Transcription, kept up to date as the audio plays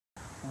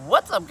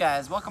What's up,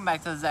 guys? Welcome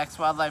back to the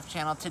Zachswildlife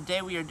channel.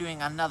 Today we are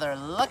doing another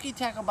lucky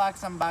tackle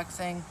box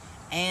unboxing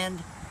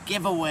and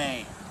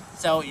giveaway.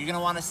 So you're going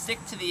to want to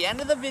stick to the end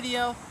of the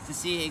video to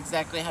see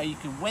exactly how you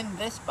can win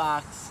this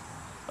box.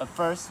 But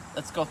first,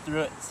 let's go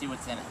through it and see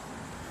what's in it.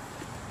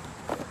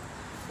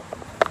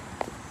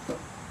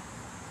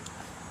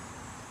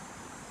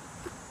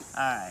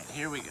 Alright,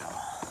 here we go.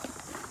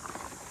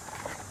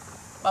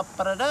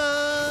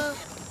 Ba-ba-da-da!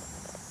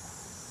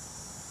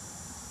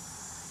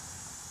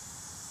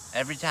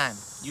 Every time.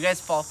 You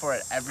guys fall for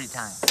it every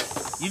time.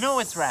 You know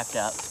it's wrapped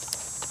up.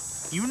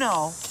 You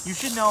know. You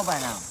should know by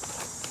now.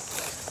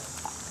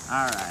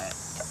 Alright.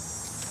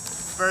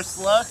 First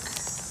look.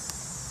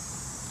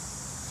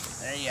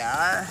 There you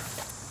are.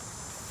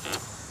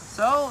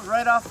 So,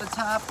 right off the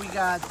top, we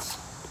got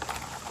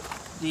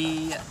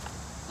the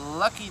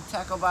Lucky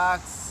Tackle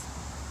Box.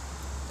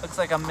 Looks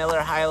like a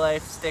Miller High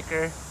Life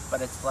sticker,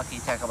 but it's Lucky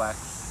Tackle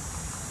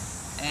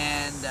Box.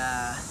 And,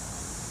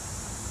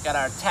 got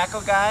our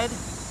tackle guide.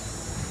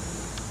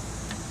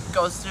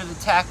 Goes through the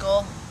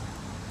tackle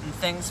and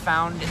things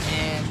found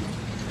in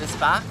this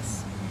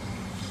box.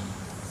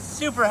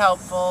 Super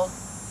helpful,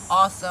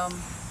 awesome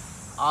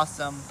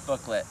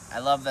booklet. I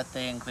love that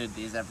they include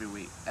these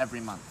every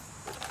month.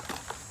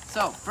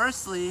 So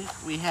firstly,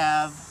 we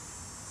have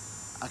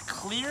a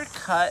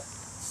CLEARCUT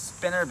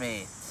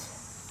spinnerbait.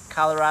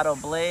 Colorado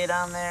blade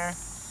on there.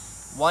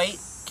 White,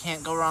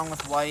 can't go wrong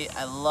with white.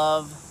 I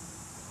love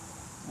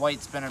white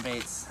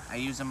spinnerbaits. I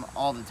use them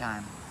all the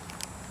time.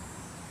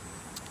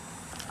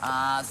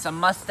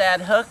 Some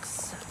MUSTAD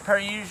hooks. Per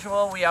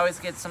usual, we always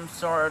get some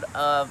sort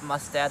of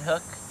MUSTAD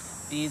hook.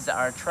 These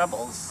are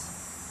trebles.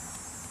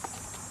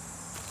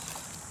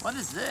 What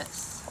is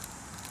this?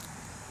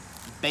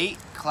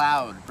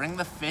 BAITCLOUD. Bring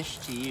the fish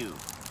to you.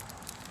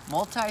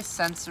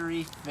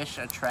 Multi-sensory fish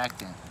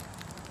attractant.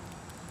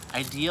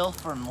 Ideal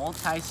for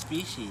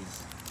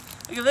multi-species.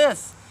 Look at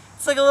this.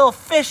 It's like a little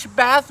fish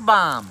bath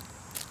bomb.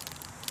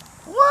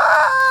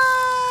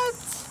 What?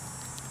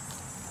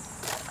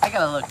 I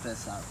gotta look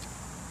this up.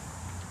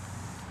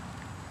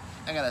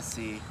 I gotta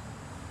see.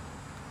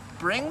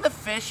 Bring the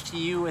fish to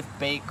you with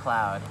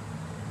BAITCLOUD.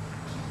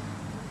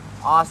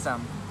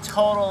 Awesome.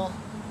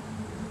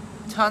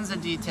 Tons of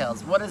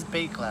details. What is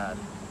BAITCLOUD?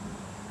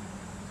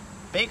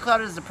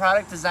 BAITCLOUD is a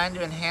product designed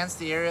to enhance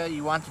the area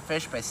you want to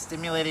fish by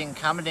stimulating a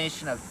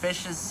combination of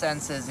fish's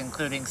senses,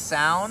 including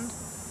sound,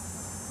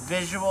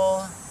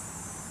 visual,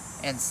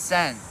 and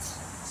scent.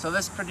 So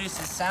this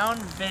produces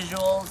sound,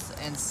 visuals,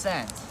 and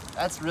scent.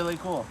 That's really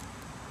cool.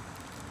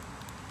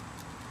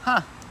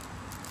 Huh.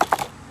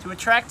 To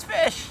attract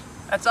fish.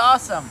 That's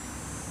awesome.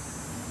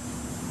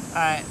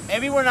 Alright,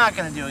 maybe we're not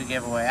going to do a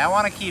giveaway. I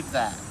want to keep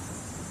that.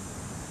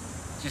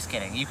 Just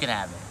kidding, you can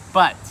have it.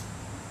 But,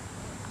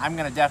 I'm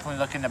going to definitely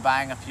look into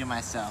buying a few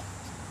myself.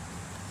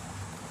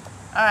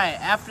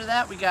 Alright, after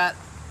that we got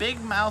big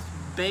mouth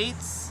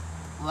baits,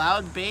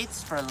 loud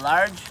baits for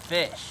large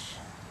fish.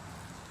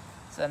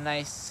 It's a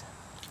nice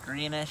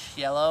greenish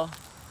yellow.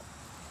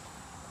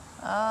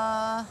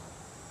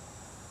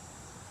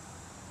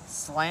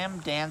 Slam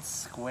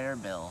Dance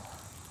Squarebill.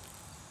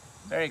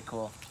 Very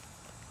cool.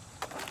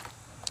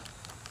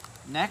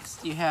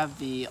 Next, you have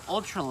the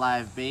ultra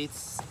live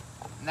baits.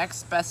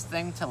 Next best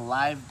thing to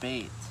live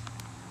bait.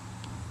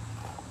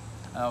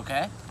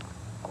 Okay.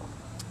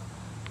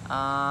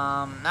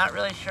 Not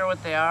really sure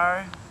what they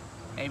are.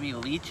 Maybe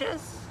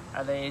leeches?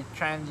 Are they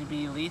trying to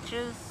be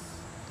leeches?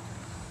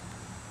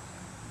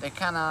 They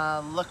kind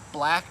of look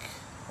black,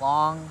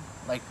 long,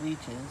 like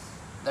leeches.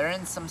 They're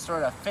in some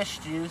sort of fish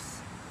juice.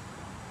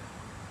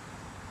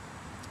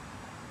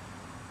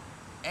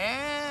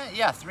 And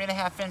yeah,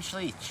 3.5-inch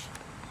leech.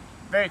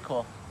 Very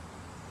cool.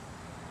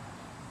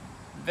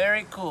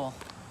 Very cool.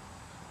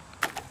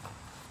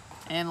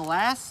 And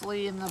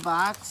lastly in the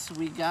box,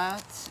 we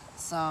got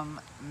some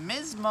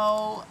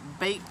MIZMO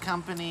Bait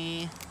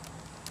Company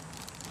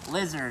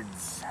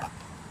lizards.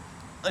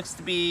 Looks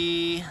to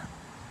be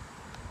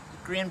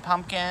green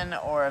pumpkin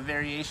or a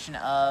variation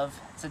of,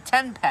 it's a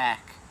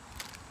 10-pack.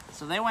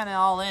 So they went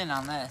all in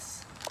on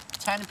this.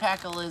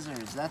 10-pack of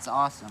lizards, that's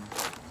awesome.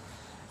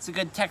 It's a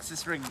good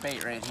Texas rig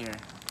bait right here.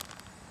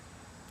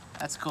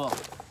 That's cool.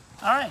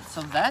 Alright,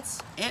 so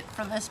that's it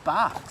for this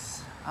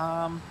box.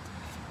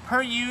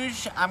 Per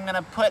usual, I'm going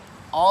to put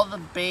all the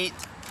bait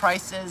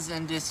prices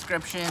and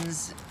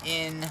descriptions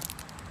in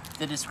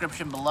the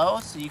description below,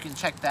 so you can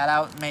check that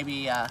out.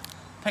 Maybe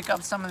pick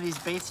up some of these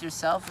baits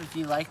yourself if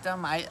you like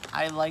them.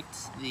 I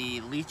liked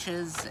the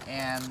leeches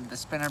and the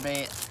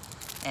spinnerbait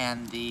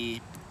and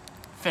the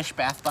fish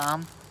bath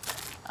bomb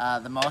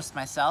the most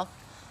myself.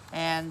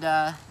 And,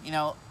 you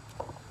know,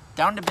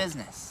 down to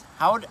business.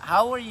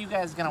 How are you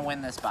guys going to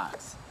win this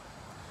box?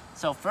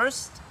 So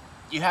first,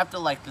 you have to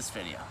like this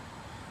video.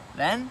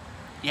 Then,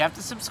 you have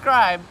to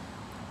subscribe.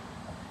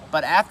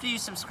 But after you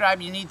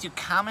subscribe, you need to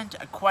comment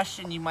a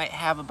question you might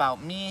have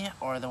about me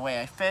or the way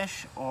I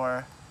fish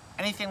or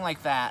anything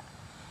like that.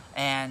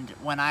 And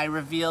when I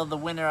reveal the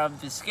winner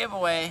of this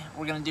giveaway,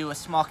 we're going to do a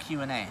small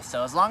Q&A.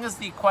 So as long as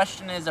the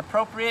question is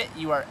appropriate,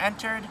 you are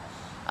entered.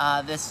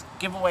 this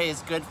giveaway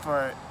is good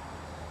for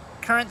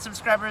current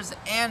subscribers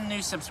and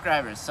new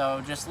subscribers.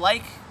 So just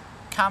like,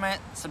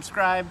 comment,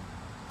 subscribe.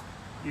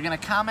 You're gonna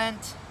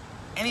comment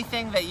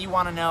anything that you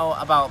want to know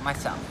about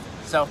myself.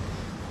 So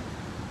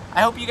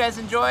I hope you guys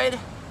enjoyed.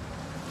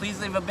 Please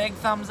leave a big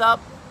thumbs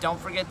up. Don't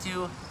forget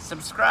to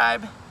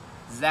subscribe.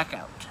 Zach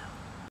out.